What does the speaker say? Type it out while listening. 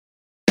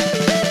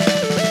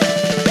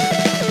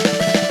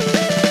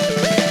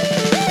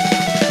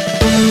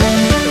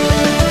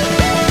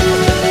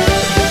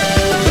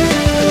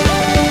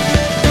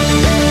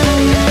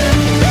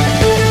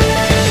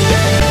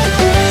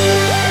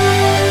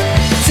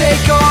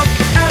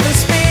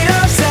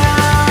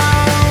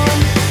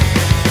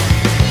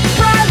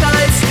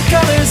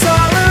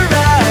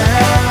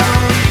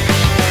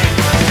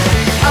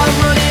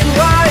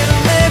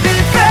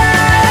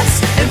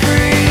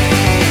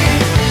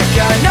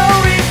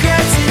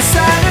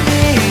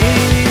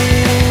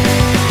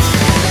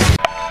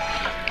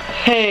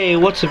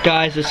what's up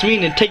guys, it's me,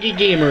 Nintendo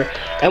Gamer,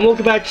 and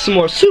welcome back to some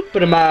more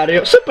Super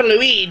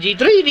Luigi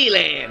 3D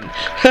Land.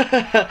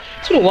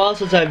 It's been a while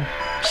since I've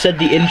said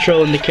the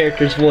intro in the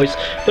character's voice,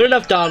 but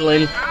enough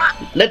dawdling.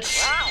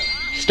 Let's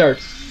start.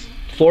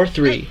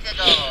 4-3.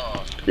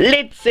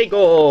 Let's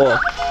go!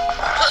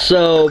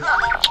 So,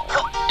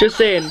 just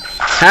saying,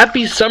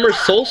 happy summer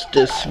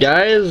solstice,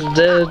 guys.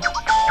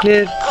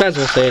 Might as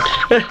well say it.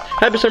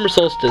 Happy summer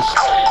solstice.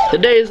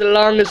 Today is the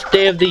longest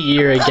day of the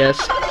year, I guess.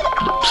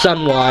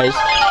 Sun-wise.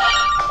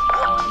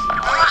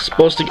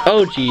 Supposed to.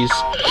 Oh, jeez.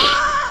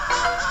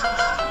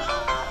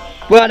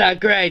 What a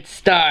great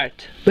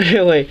start. But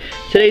anyway,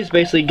 today's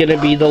basically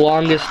gonna be the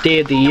longest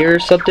day of the year or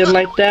something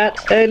like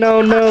that. And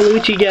oh no,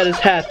 Luigi got his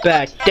hat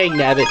back. Dang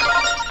nabbit.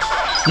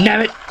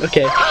 Nabbit!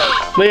 Okay.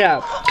 But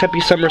yeah, happy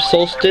summer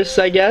solstice,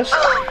 I guess.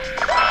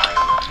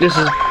 This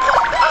is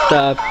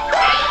the.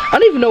 I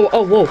don't even know.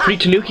 Oh, whoa, free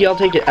Tanuki, I'll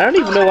take it. I don't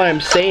even know why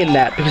I'm saying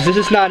that, because this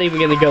is not even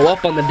going to go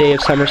up on the day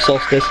of summer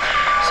solstice.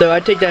 So I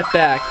take that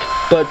back.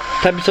 But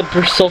happy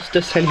summer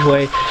solstice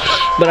anyway.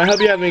 But I hope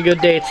you're having a good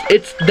day.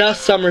 It's the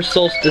summer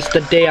solstice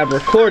the day I'm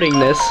recording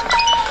this.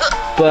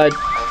 But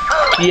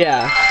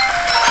yeah.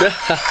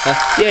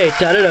 Yay,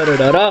 da da da da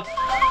da da.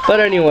 But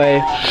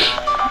anyway,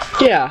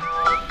 yeah.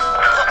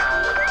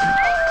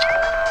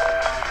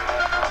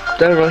 I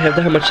don't really have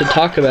that much to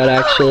talk about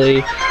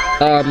actually.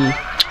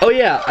 Oh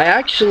yeah, I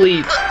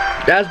actually,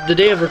 as the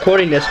day of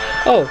recording this,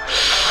 I'll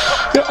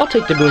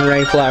take the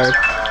boomerang flower.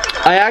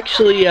 I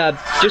actually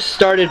just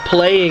started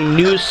playing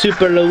new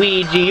Super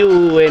Luigi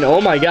U, and oh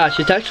my gosh,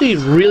 it's actually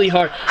really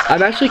hard.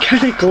 I'm actually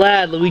kind of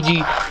glad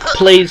Luigi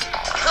plays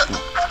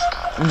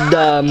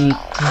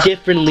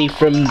differently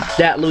from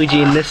that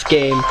Luigi in this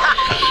game.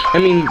 I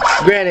mean,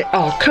 granted,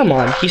 oh come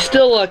on, he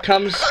still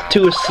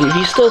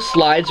he still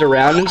slides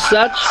around and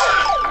such,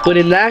 but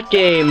in that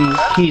game,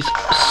 he's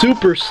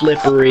super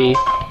slippery.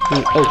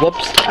 Oh,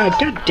 whoops. Ah,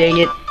 god dang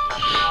it.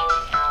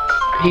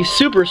 He's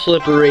super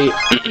slippery,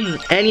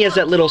 and he has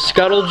that little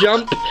scuttle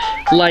jump,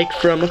 like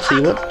from, let's see,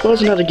 what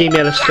was another game he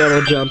had a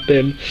scuttle jump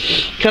in?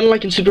 Kind of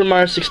like in Super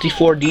Mario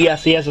 64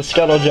 DS, he has a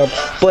scuttle jump,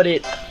 but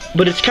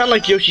it's kind of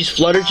like Yoshi's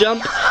flutter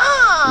jump,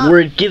 where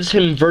it gives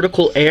him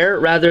vertical air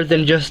rather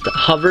than just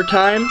hover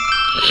time.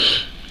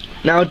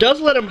 Now, it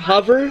does let him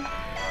hover,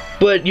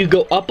 but you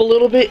go up a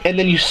little bit, and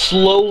then you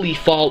slowly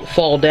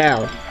fall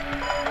down.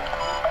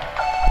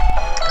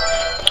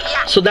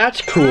 So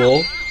that's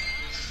cool.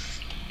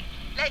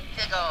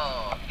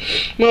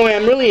 Well,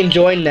 I'm really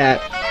enjoying that.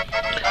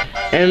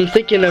 And I'm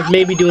thinking of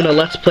maybe doing a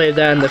Let's Play of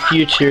that in the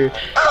future,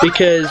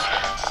 because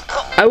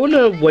I want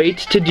to wait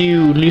to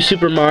do New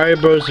Super Mario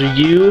Bros.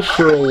 U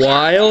for a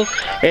while,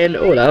 and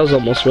oh, that was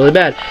almost really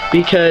bad,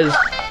 because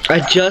I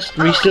just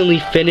recently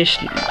finished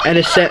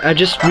I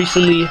just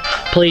recently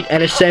played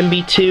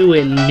NSMB 2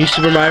 in New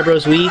Super Mario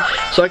Bros. Wii,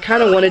 so I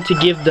kind of wanted to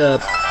give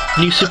the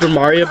New Super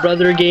Mario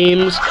Brother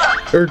games,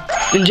 or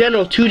in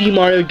general 2D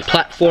Mario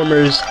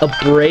platformers, a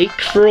break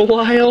for a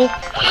while.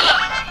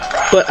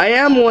 But I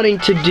am wanting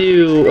to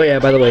do, oh yeah,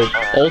 by the way,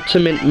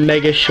 ultimate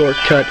mega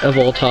shortcut of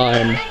all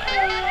time.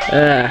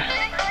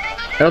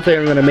 I don't think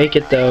I'm gonna make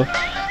it though.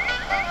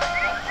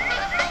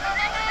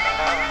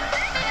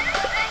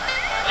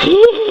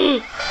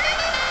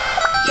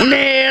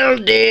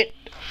 Nailed it!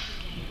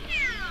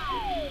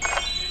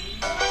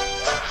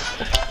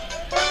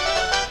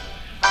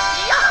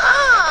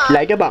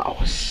 Like a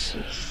boss.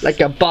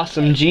 Like a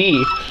bossum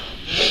G.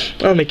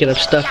 I'm making up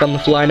stuff on the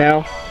fly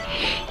now.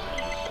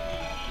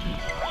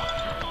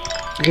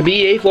 It could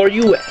be A for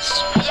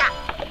US.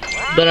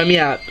 But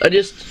yeah, I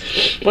just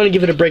want to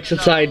give it a break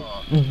since I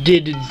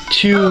did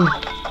two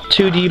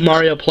 2D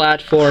Mario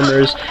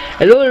platformers.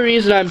 And the only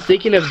reason I'm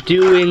thinking of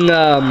doing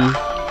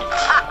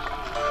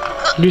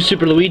New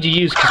Super Luigi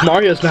U is because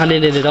Mario's not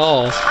in it at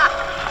all.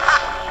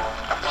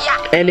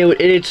 And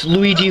it's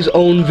Luigi's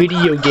own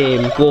video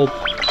game. Well,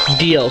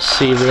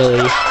 DLC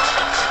really.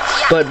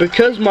 But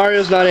because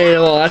Mario's not in it at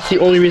all, that's the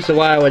only reason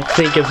why I would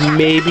think of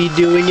maybe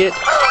doing it.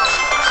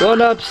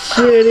 1-Up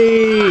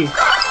City!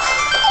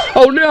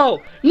 Oh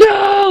no!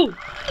 No!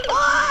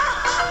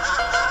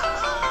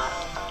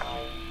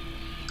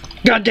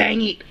 God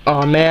dang it!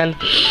 Aw, man.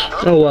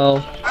 Oh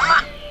well.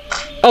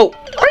 Oh,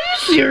 are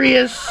you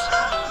serious?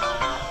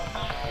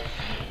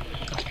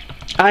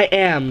 I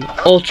am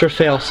Ultra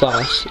Fail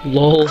Sauce.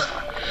 Lol.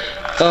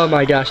 Oh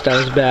my gosh, that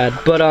was bad.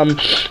 But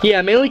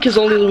yeah, mainly because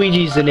only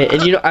Luigi's in it,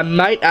 and you know, I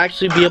might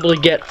actually be able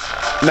to get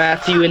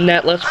Matthew in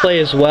that Let's Play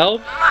as well,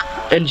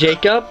 and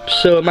Jacob,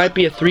 so it might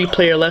be a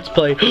 3-player Let's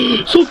Play.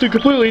 Something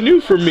completely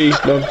new for me.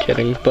 No, I'm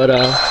kidding. But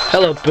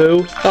hello,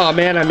 Boo. Oh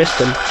man, I missed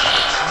him.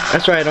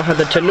 That's right, I don't have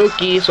the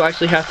Tanuki, so I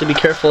actually have to be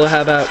careful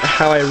about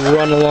how I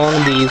run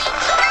along these.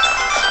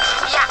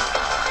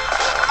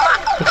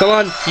 Oh, come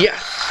on,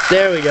 yes,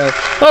 there we go.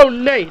 Oh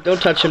nay,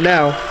 don't touch him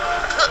now.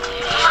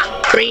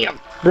 Bam.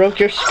 Broke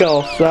your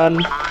skull, son.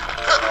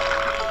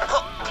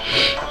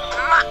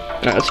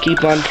 Now let's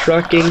keep on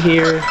trucking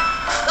here.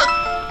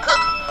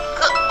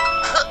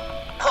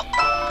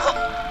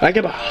 Like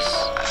a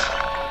boss.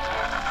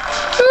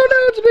 Oh no,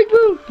 it's a big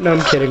boo! No,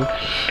 I'm kidding.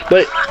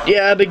 But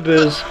Yeah, Big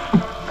Boo's.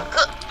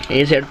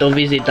 He's here to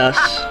visit us.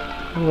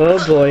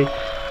 Oh boy.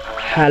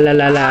 Ha la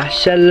la la,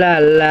 sha la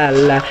la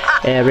la.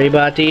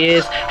 Everybody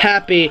is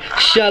happy,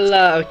 sha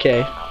la.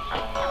 Okay.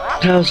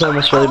 That was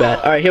almost really bad.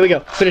 Alright, here we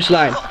go. Finish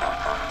line.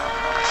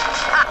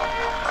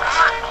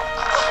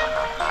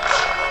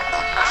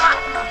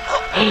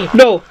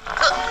 No!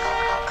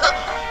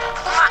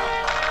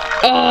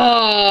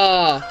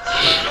 Ah!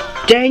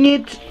 Dang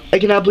it! I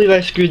cannot believe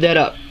I screwed that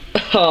up.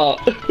 Oh,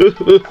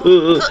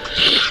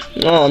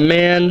 oh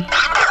man.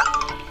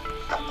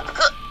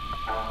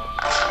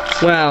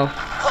 Wow.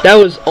 That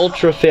was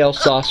ultra fail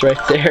sauce right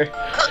there.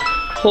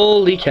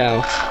 Holy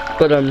cow.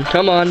 But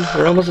come on.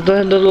 We're almost at the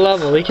end of the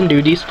level. We can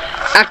do these.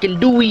 I can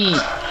do it!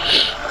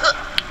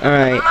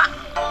 Alright.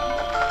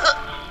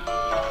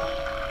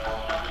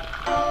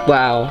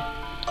 Wow.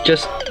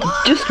 Just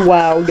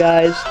wow,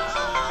 guys.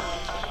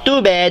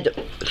 Too bad.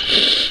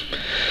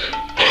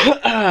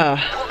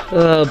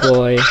 Oh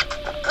boy.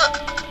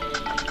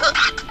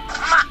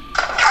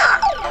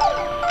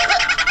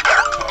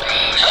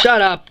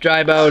 Shut up,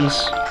 Dry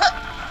Bones.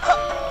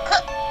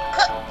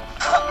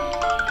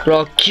 Or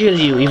I'll kill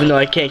you, even though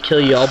I can't kill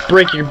you. I'll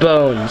break your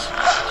bones.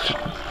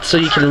 So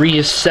you can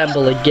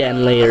reassemble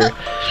again later.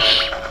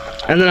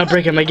 And then I'll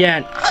break them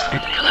again.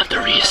 And then you'll have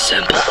to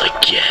reassemble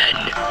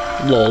again.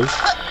 Lol.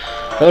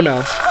 Oh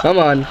no. Come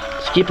on.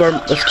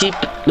 Let's keep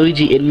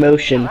Luigi in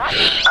motion.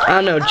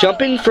 I don't know,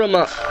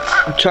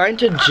 trying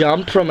to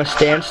jump from a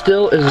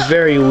standstill is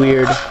very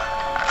weird.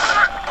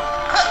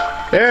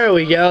 There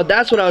we go.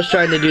 That's what I was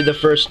trying to do the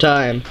first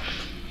time.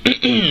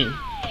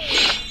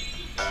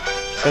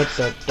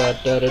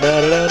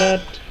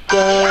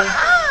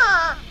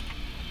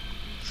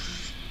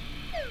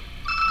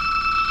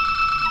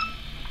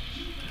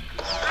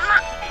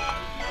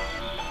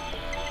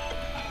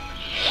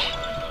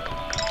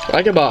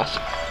 Like a boss.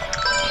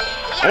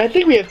 And I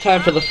think we have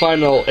time for the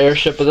final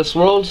airship of this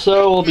world,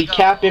 so we'll be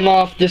capping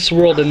off this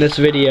world in this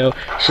video.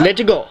 So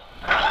let's go.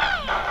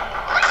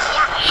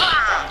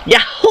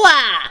 Yahoo!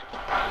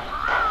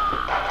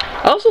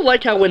 I also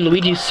like how when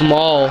Luigi's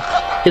small,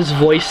 his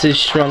voice is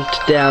shrunk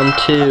down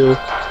too.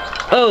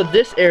 Oh,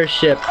 this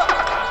airship.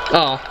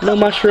 Oh, no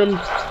mushroom.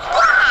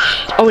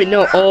 Oh wait,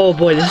 no. Oh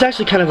boy, this is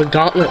actually kind of a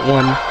gauntlet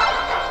one.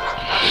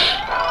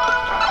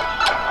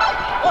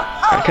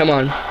 Right, come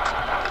on.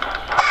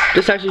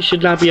 This actually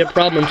should not be a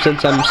problem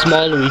since I'm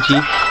small Luigi,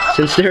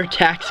 since their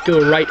attacks go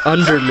right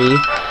under me.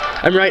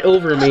 I'm right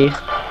over me.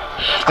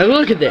 And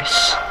look at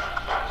this.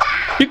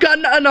 You got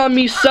nothing on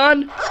me,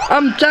 son.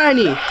 I'm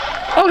tiny.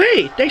 Oh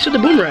hey, thanks for the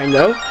boomerang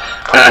though.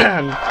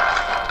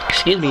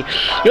 Excuse me.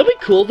 It'll be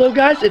cool though,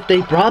 guys, if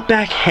they brought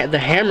back the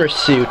hammer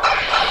suit.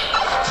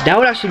 That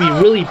would actually be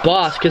really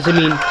boss, because I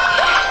mean,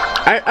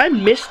 I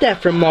missed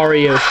that from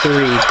Mario 3.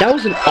 That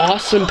was an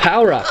awesome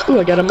power-up. Ooh,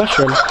 I got a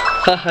mushroom.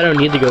 Huh, I don't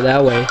need to go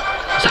that way.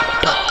 I'm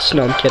a boss.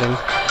 No, I'm kidding.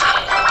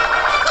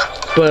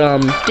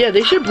 But, yeah,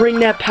 they should bring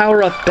that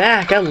power-up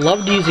back. I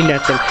loved using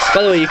that thing.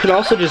 By the way, you can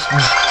also just...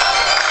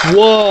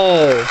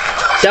 Whoa!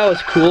 That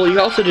was cool. You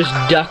can also just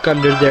duck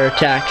under their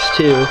attacks,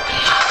 too.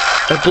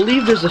 I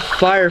believe there's a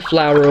fire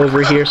flower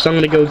over here, so I'm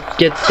gonna go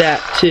get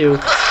that, too.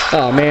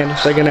 Oh, man.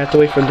 So I'm gonna have to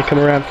wait for him to come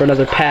around for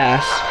another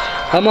pass.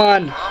 Come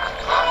on!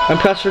 I'm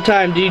pressed for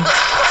time, dude.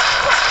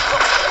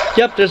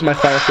 Yep, there's my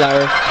fire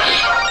flower.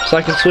 So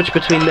I can switch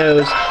between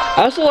those.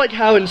 I also like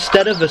how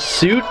instead of a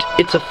suit,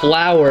 it's a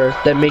flower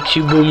that makes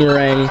you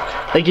boomerang.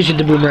 That gives you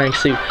the boomerang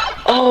suit.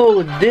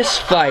 Oh, this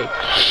fight.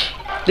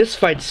 This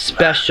fight's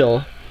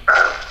special.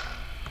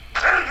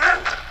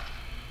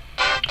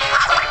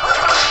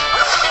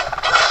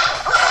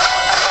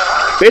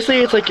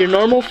 Basically, it's like your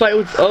normal fight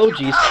with... Oh,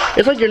 jeez.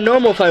 It's like your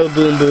normal fight with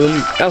Boom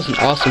Boom. That was an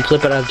awesome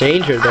flip out of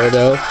danger there,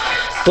 though.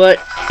 But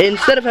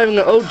instead of having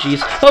a... Oh,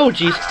 jeez.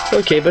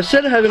 Okay, but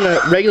instead of having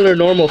a regular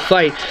normal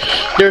fight,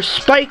 there's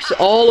spikes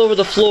all over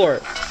the floor.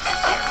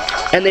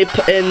 And they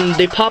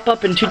pop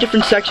up in two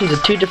different sections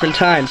at two different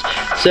times.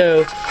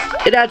 So,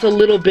 it adds a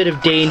little bit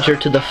of danger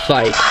to the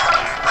fight.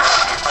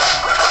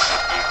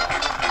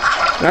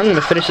 I'm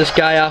gonna finish this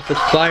guy off with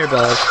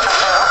fireballs.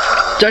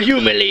 To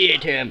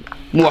humiliate him!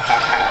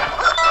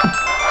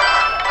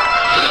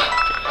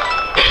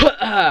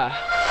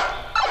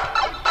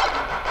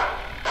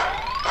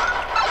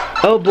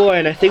 Oh boy,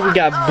 and I think we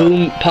got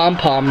Pom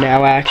Pom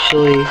now,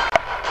 actually.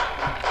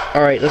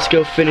 Alright, let's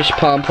go finish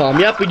Pom Pom.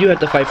 Yep, we do have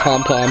to fight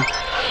Pom Pom.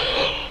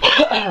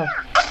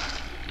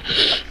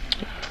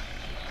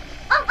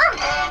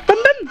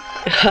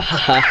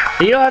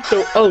 You don't have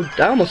to... Oh,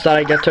 I almost thought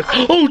I got took...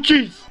 Oh,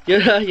 jeez!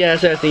 Yeah,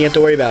 that's the thing you have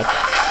to worry about.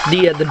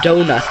 The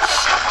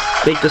donuts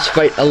make this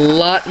fight a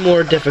lot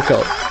more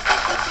difficult.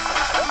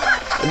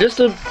 Just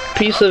a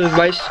piece of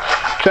advice.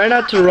 Try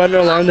not to run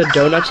along the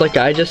donuts like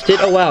I just did.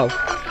 Oh, wow.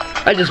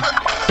 I just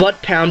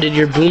butt-pounded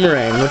your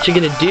boomerang. What you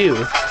gonna do?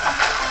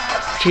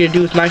 What you gonna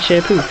do with my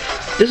shampoo?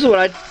 This is what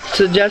I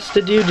suggest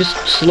to do. Just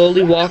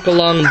slowly walk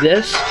along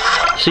this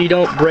so you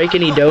don't break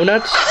any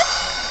donuts.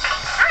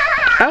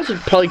 I also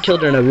probably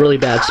killed her in a really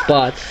bad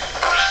spot.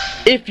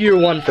 If you're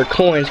one for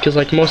coins, because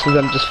like most of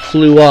them just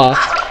flew off.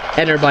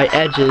 Enter by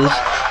edges.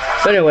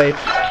 But anyway,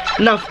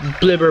 enough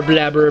blibber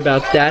blabber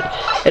about that.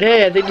 And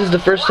hey, I think this is the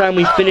first time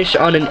we finish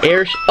on an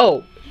airship.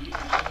 Oh.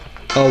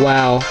 Oh,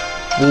 wow.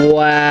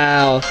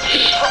 Wow.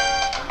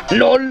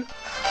 LOL.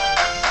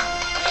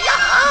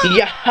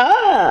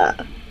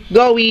 Yaha.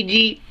 Go,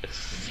 Ouija.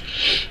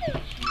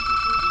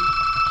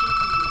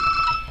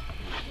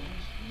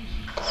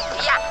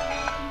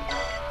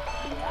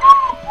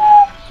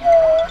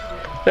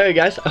 Alright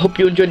guys, I hope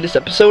you enjoyed this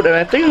episode, and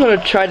I think I'm going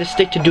to try to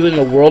stick to doing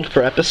a world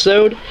per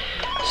episode.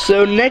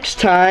 So next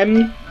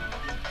time,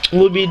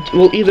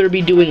 we'll either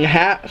be doing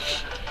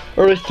half,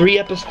 or three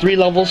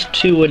levels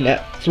to an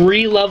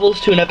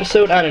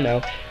episode, I don't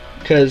know,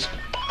 because,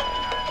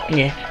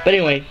 yeah. But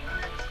anyway,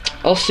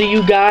 I'll see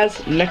you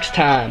guys next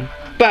time.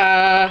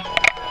 Bye!